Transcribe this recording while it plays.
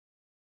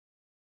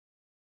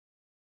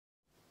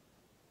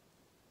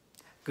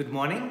Good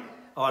morning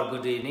or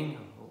good evening,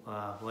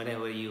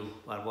 whenever you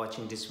are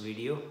watching this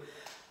video.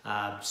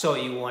 So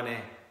you want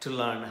to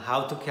learn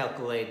how to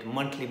calculate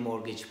monthly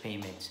mortgage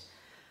payments.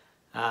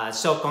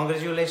 So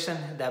congratulations,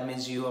 that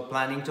means you are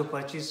planning to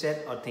purchase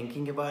it or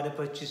thinking about to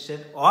purchase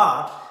it,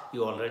 or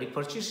you already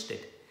purchased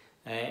it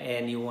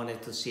and you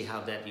wanted to see how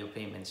that your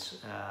payments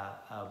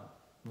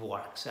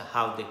works,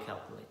 how they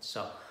calculate.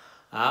 So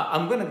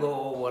I'm going to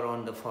go over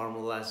on the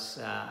formulas.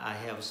 I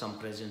have some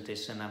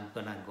presentation I'm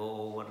going to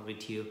go over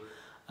with you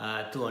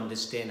to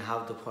understand how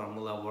the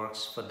formula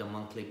works for the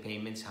monthly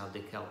payments, how they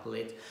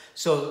calculate.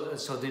 So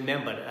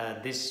remember,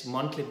 this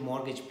monthly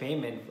mortgage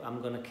payment I'm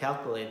going to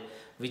calculate,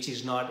 which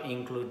is not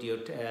include your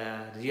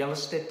real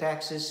estate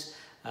taxes,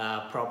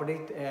 property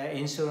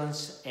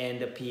insurance, and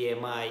the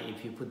PMI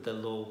if you put the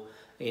low,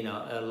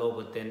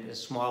 lower than,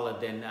 smaller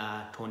than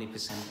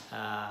 20%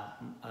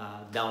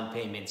 down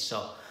payment.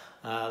 So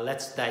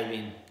let's dive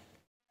in.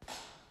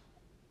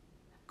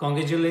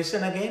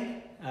 Congratulations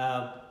again.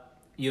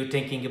 You're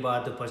thinking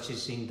about the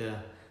purchasing the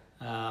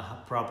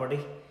property.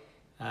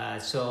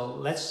 So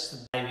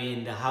let's dive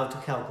in how to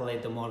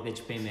calculate the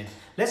mortgage payment.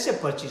 Let's say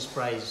purchase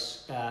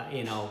price,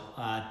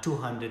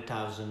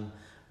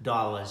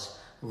 $200,000.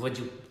 Would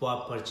you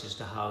purchase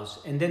the house,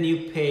 and then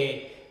you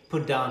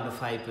put down the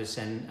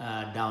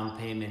 5% down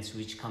payments,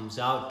 which comes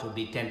out to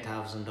be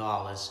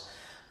 $10,000,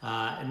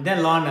 and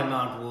then loan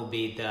amount will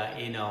be the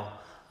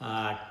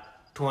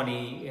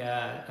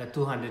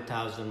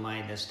 200,000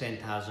 minus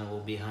 10,000 will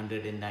be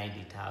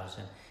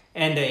 190,000,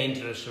 and the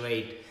interest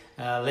rate.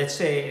 Let's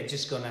say it's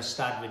just gonna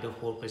start with the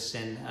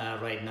 4%.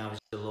 Right now,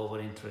 it's the lower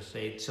interest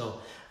rate.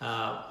 So,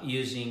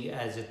 using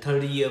as a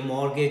 30-year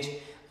mortgage,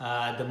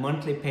 the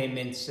monthly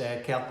payments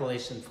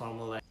calculation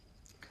formula: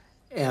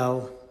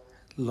 L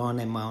loan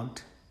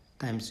amount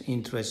times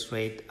interest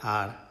rate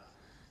R,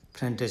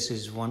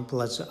 parentheses 1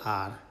 plus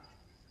R,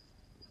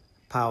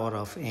 power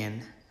of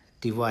n,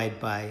 divide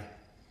by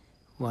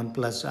 1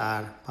 plus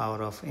R power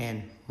of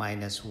n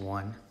minus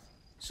 1.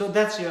 So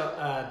that's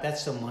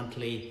the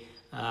monthly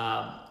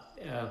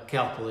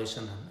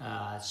calculation.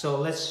 So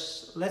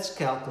let's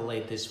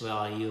calculate this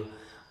value,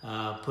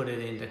 put it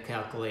in the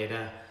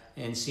calculator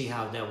and see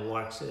how that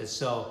works.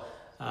 So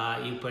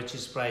your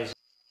purchase price,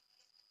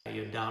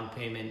 your down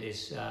payment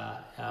is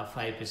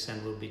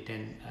 5% will be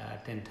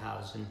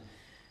 10,000.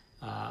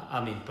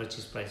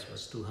 Purchase price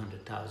was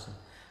 200,000.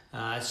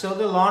 So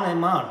the loan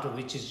amount,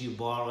 which is you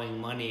borrowing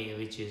money,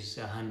 which is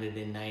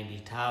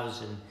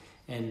 190,000,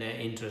 and the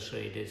interest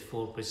rate is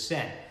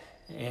 4%,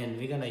 and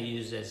we're gonna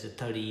use as a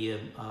 30-year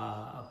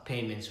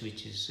payments,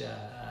 which is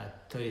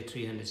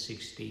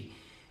 360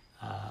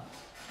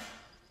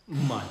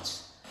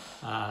 months.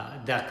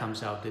 That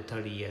comes out the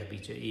 30-year,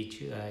 which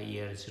each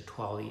year is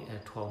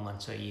 12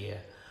 months a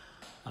year.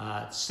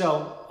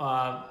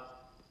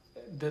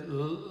 The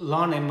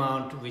loan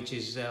amount, which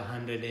is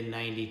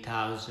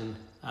 190,000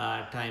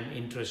 time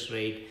interest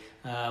rate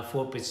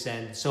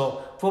 4%.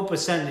 So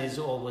 4% is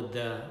over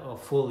the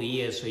full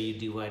year, so you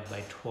divide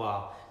by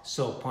 12.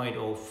 So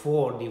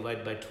 0.04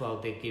 divided by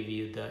 12, they give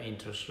you the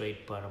interest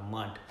rate per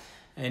month.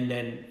 And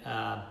then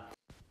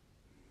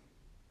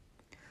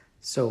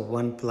so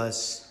 1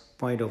 plus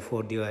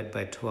 0.04 divided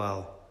by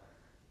 12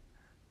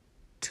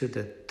 to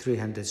the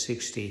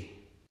 360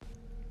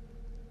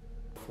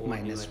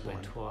 minus 1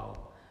 by 12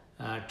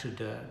 to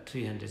the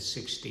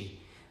 360.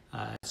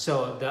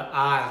 So the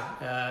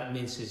R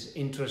means is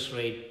interest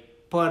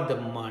rate per the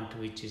month,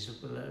 which is,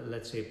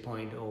 let's say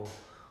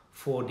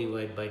 0.04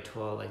 divided by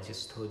 12. I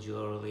just told you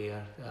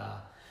earlier.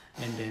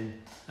 And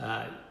then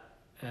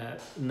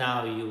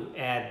now you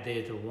add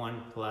the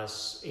 1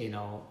 plus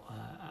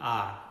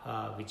R,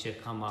 which will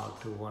come out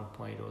to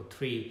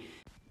 1.03.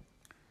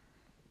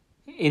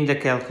 In the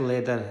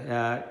calculator,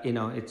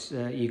 it's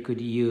you could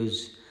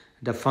use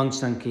the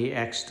function key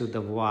x to the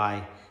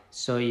y.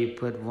 So you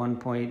put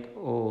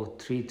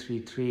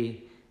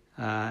 1.0333,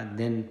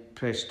 then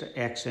press the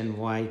x and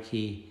y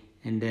key,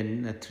 and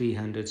then the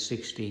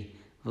 360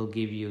 will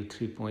give you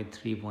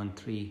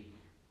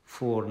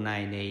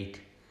 3.313498.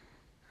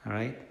 All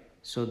right.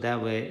 So that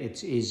way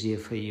it's easier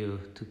for you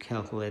to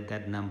calculate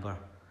that number,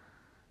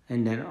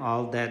 and then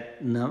all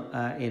that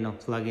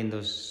plug in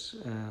those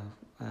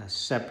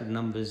separate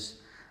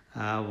numbers,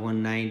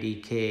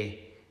 190K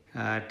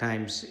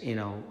times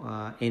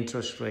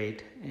interest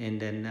rate,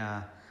 and then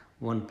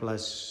 1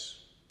 plus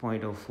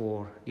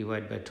 0.04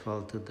 divided by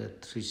 12 to the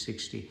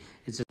 360.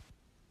 It's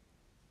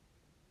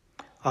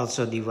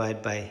also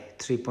divide by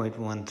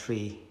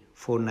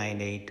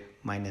 3.13498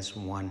 minus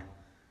 1.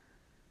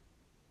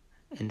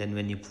 And then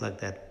when you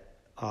plug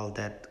all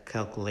that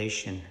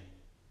calculation.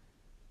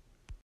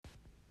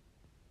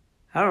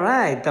 All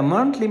right, the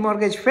monthly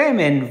mortgage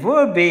payment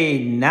will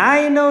be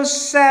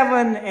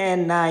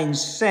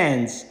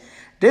 $907.09.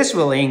 This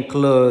will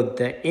include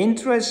the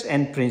interest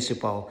and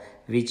principal,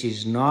 which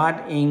is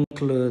not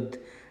include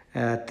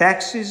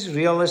taxes,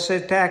 real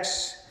estate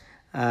tax,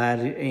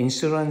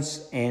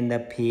 insurance, and the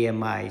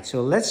PMI.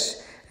 So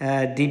let's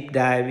deep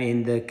dive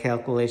in the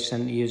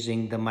calculation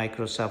using the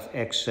Microsoft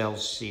Excel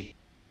sheet.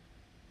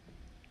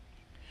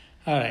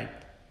 All right.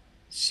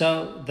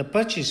 So the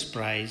purchase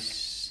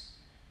price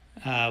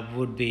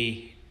would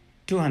be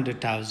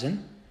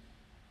 200,000,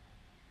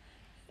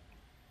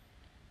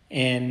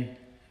 and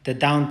the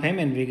down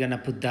payment we're gonna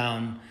put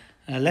down.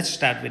 Let's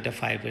start with the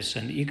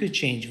 5%. You could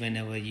change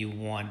whenever you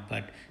want,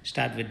 but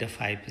start with the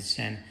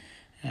 5%.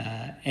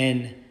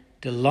 And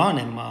the loan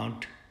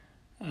amount,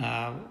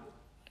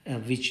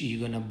 which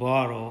you're gonna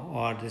borrow,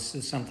 or this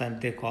is sometimes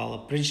they call a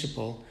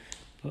principal,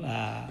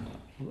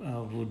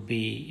 would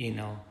be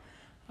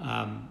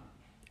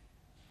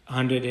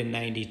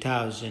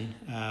 190,000,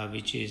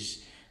 which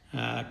is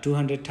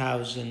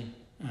 200,000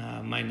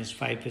 minus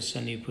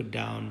 5% you put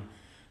down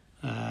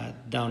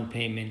down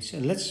payments.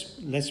 And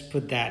let's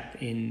put that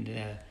in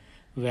the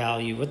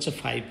value. What's a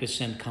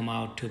 5% come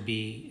out to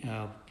be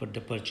for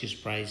the purchase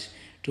price?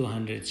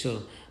 200.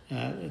 So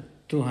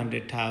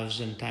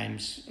 200,000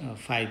 times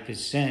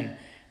 5%,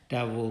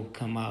 that will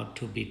come out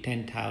to be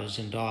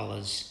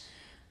 $10,000.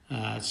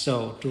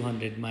 So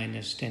 200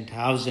 minus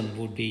 10,000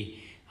 would be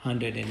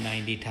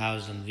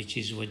 190,000, which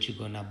is what you're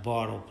gonna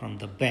borrow from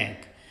the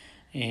bank.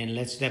 And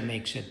that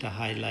makes it the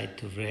highlight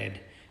to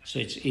red, so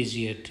it's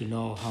easier to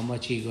know how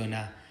much you're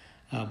gonna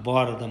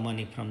borrow the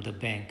money from the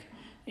bank.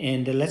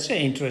 And let's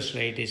say interest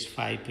rate is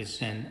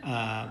 5%.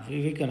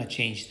 We're gonna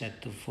change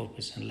that to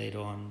 4% later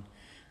on.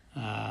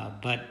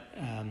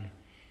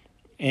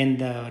 And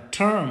the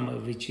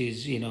term, which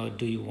is,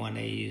 do you want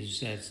to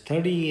use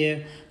 30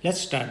 year? Let's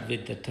start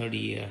with the 30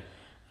 year,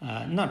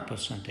 not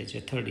percentage,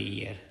 a 30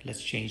 year.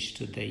 Let's change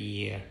to the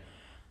year,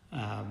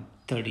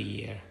 30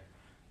 year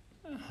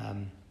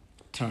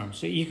term.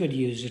 So you could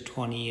use a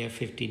 20 year,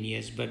 15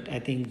 years, but I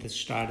think the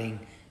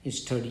starting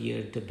is 30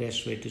 year, the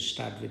best way to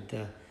start with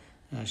the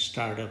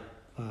startup.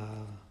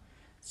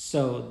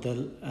 So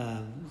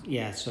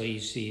you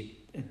see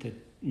the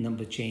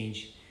number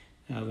change.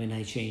 When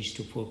I change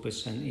to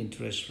 4%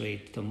 interest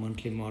rate, the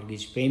monthly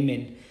mortgage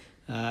payment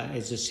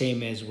is the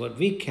same as what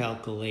we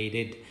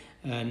calculated,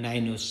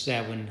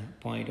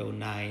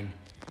 907.09.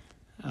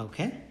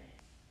 Okay.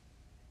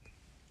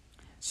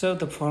 So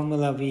the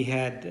formula we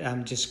had,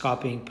 I'm just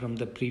copying from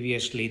the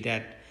previously,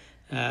 that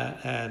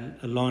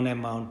loan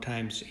amount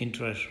times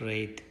interest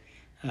rate,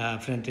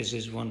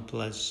 parenthesis 1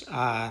 plus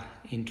R,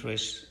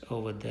 interest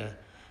over the,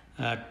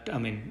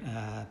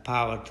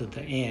 power to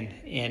the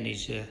n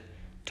is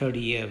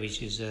 30 year,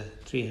 which is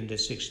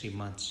 360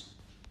 months.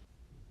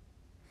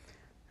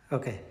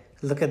 Okay,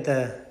 look at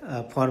the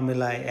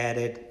formula I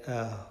added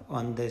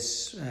on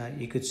this.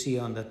 You could see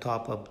on the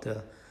top of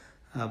the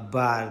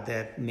bar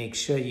that make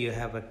sure you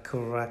have a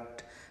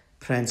correct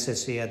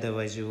parenthesis,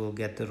 otherwise you will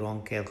get the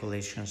wrong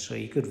calculation. So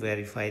you could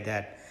verify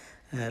that.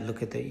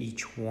 Look at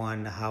each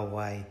one, how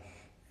I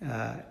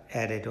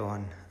added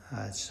on.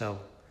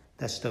 So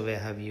that's the way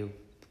how you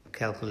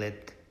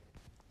calculate.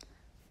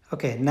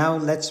 Okay, now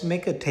let's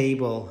make a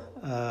table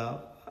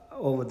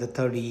over the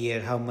 30 year,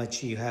 how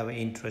much you have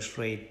interest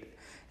rate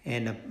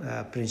and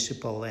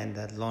principal and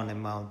the loan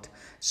amount.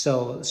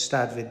 So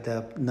start with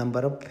the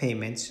number of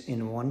payments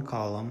in one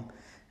column,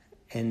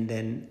 and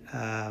then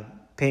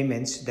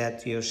payments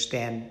that your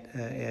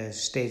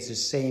stays the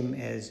same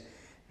as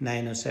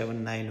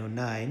 907,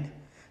 909,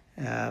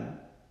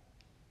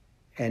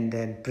 and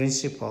then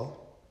principal,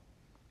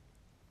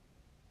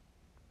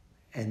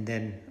 and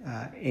then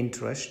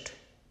interest.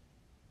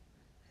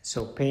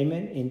 So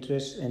payment,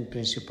 interest, and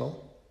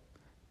principal,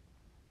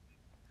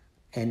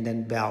 and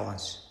then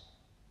balance,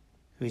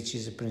 which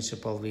is a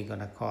principal we're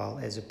gonna call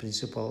as a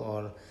principal,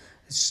 or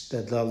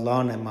the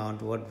loan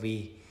amount. What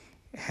we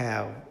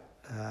have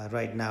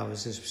right now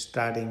is just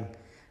starting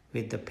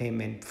with the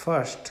payment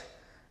first.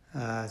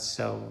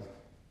 So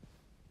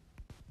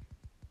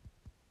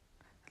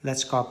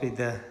let's copy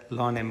the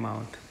loan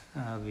amount,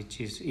 which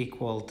is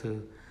equal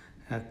to,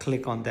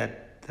 click on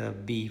that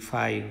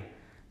B5,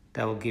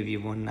 that will give you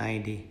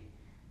 190,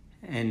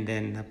 and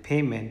then the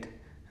payment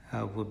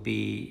would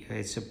be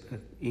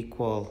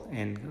equal,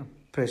 and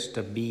press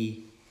the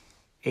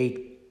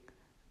B8,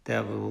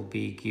 that will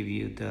give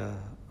you the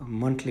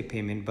monthly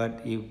payment,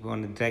 but you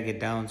want to drag it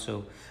down,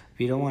 so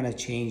we don't want to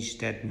change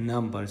that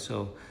number.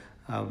 So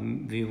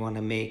we want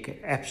to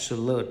make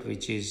absolute,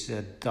 which is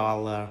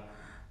 $8,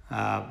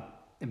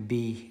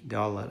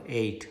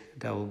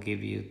 that will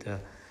give you the,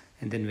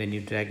 and then when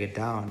you drag it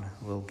down,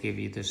 will give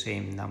you the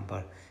same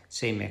number.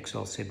 Same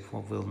Excel set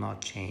will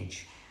not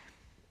change.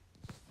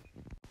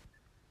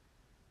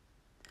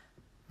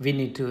 We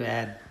need to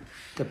add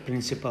the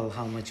principal,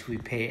 how much we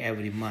pay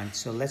every month.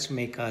 So let's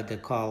make the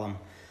column,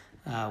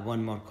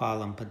 one more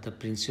column, put the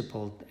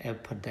principal,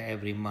 put the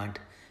every month,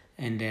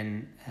 and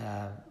then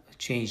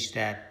change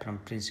that from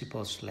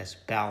principal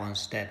 /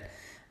 balance that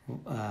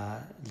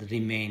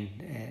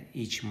remain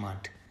each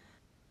month.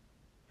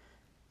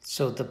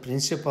 So the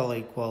principal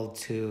equal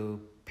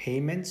to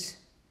payments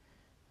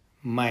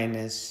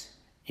minus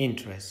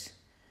interest.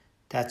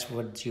 That's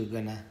what you're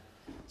gonna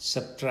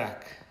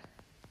subtract.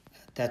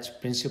 That's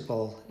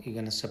principal you're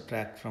gonna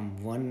subtract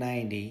from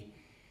 190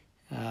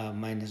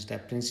 minus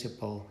that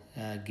principal,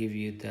 give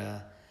you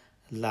the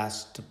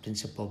last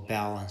principal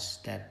balance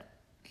that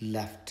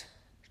left.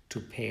 to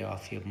pay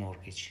off your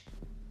mortgage.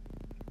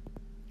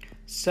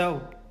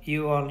 So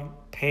you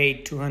all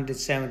paid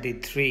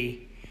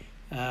 $273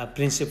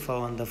 principal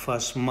on the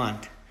first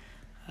month.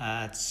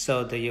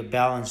 So that your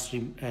balance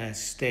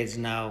stays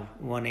now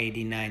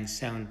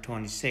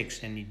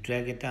 $189,726, and you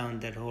drag it down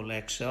that whole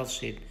Excel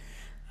sheet,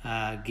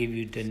 give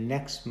you the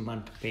next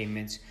month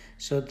payments.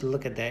 So to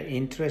look at that,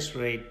 interest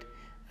rate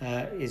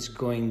is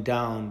going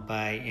down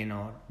by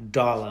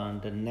dollar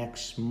on the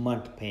next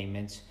month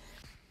payments.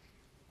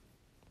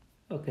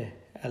 Okay,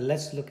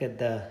 let's look at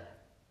the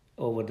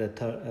over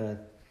the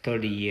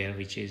 30 year,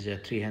 which is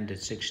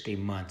 360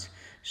 months.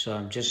 So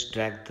I'm just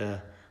drag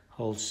the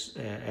whole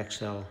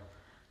Excel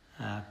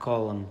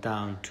column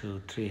down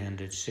to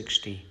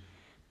 360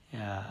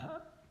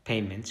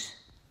 payments,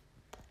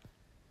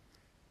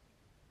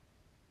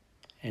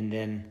 and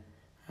then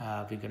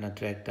we're gonna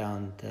drag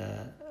down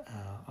the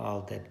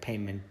all that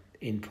payment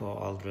info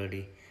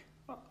already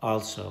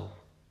also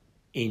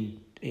in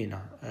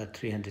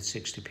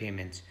 360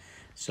 payments.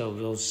 So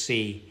we'll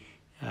see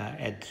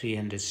at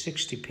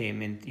 360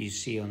 payment, you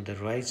see on the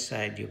right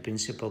side your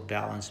principal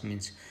balance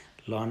means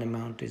loan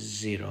amount is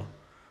zero.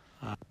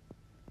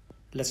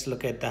 Let's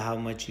look at how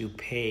much you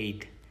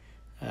paid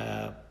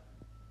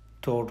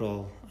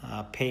total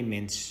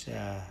payments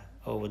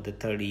over the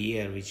 30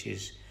 year, which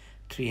is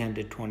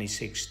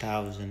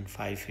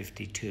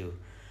 $326,552,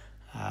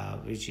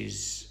 which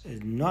is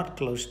not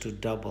close to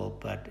double,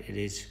 but it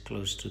is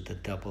close to the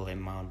double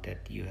amount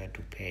that you had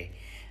to pay.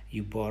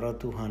 You borrowed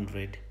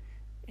 $200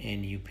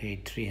 and you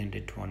paid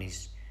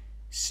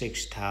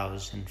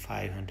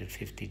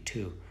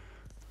 $326,552,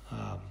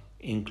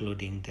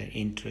 including the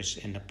interest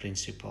and the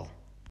principal.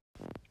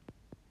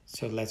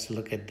 So let's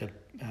look at the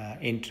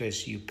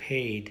interest you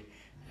paid,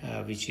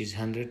 which is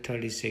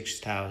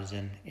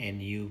 $136,000,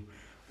 and you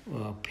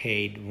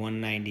paid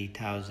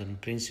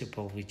 $190,000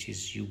 principal, which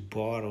is you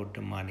borrowed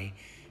the money.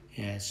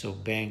 So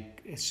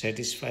bank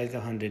satisfies the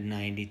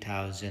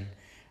 $190,000.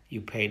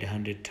 You paid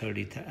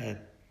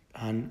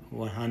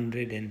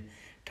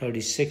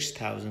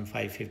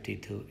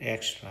 $136,552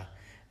 extra,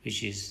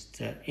 which is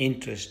the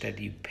interest that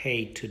you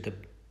paid to the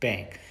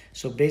bank.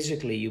 So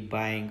basically, you're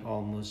buying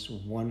almost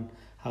one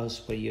house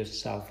for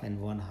yourself and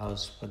one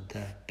house for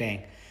the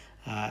bank.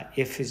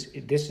 If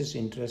this is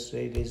interest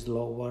rate is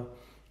lower,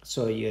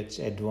 so its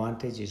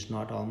advantage is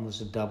not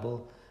almost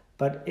double.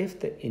 But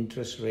if the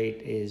interest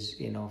rate is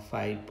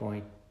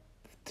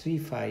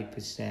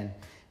 5.35%,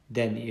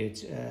 then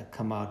it's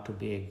come out to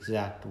be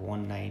exact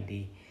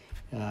 190.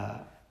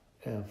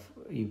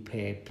 You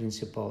pay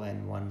principal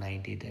and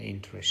 190 the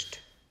interest.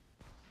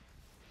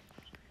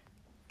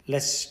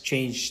 Let's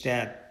change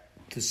that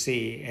to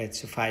see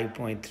it's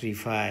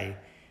 5.35.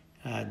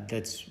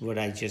 That's what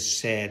I just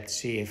said.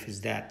 See if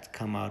that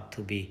come out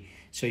to be.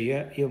 So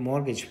your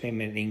mortgage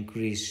payment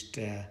increased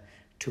to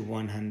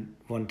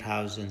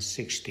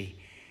 $1,060,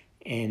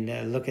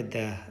 and look at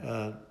the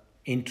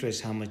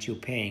interest, how much you're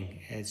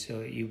paying. And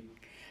so you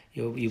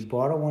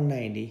borrow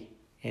 $190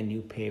 and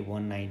you pay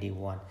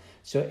 $191.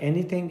 So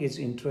anything is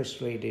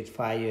interest rated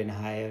 5 and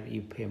higher,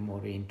 you pay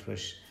more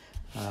interest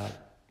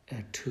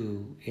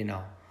to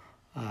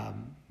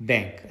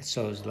bank.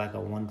 So it's like a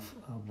one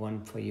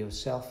for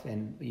yourself,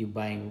 and you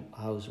buying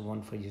house,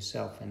 one for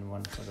yourself and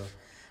one for the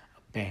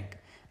bank.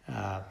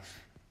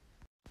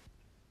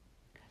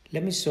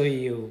 Let me show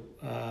you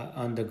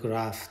on the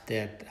graph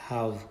that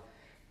how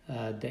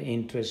the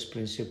interest,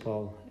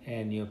 principal,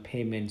 and your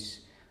payments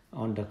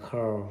on the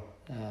curve,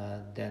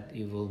 that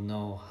you will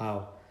know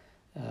how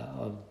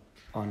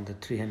on the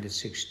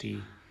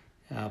 360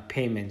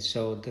 payments.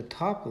 So the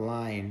top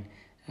line,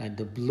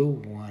 the blue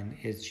one,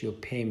 is your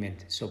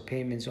payment. So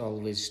payments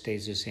always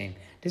stays the same.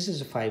 This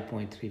is a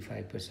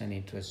 5.35%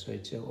 interest, so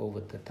it's over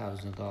the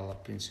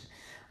 $1,000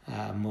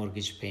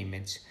 mortgage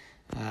payments.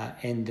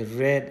 And the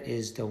red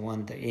is the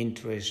one, the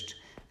interest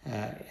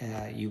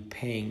you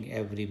paying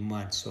every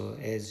month. So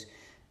as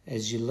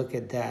you look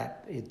at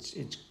that,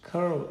 it's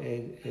curve,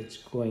 it's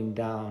going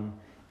down,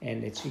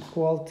 and it's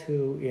equal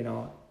to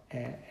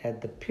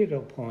at the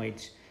pivotal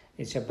points,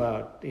 it's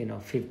about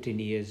 15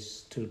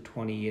 years to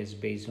 20 years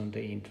based on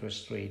the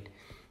interest rate.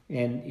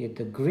 And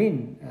the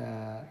green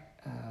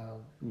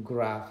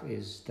graph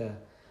is the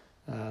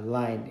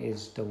line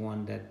is the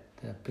one that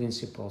the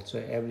principal. So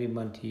every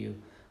month you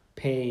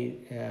pay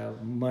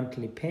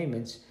monthly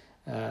payments,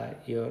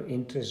 your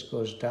interest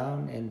goes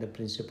down and the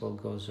principal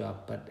goes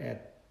up. But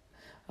at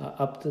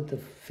up to the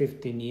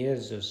 15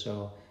 years or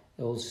so,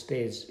 it all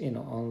stays,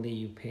 only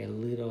you pay a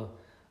little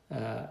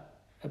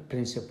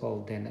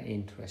principal than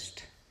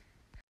interest.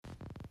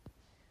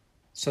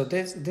 So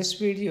this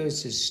video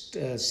is just,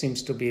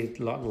 seems to be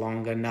a lot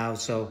longer now.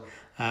 So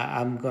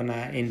I'm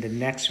gonna, in the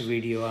next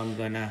video, I'm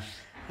gonna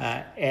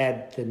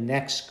add the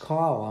next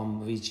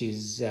column, which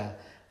is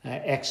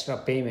extra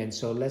payment.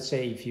 So let's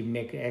say if you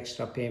make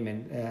extra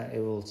payment,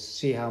 it will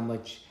see how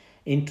much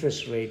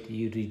interest rate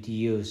you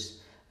reduce.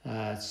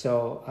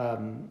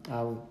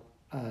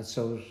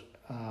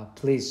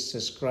 Please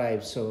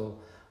subscribe so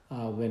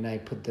when I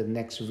put the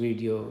next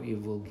video, you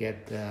will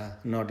get the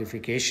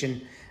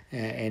notification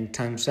and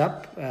thumbs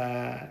up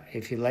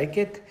if you like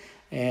it.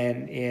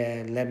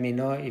 And let me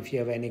know if you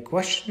have any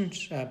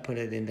questions. Put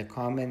it in the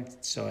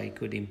comments so I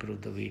could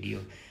improve the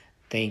video.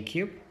 Thank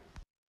you.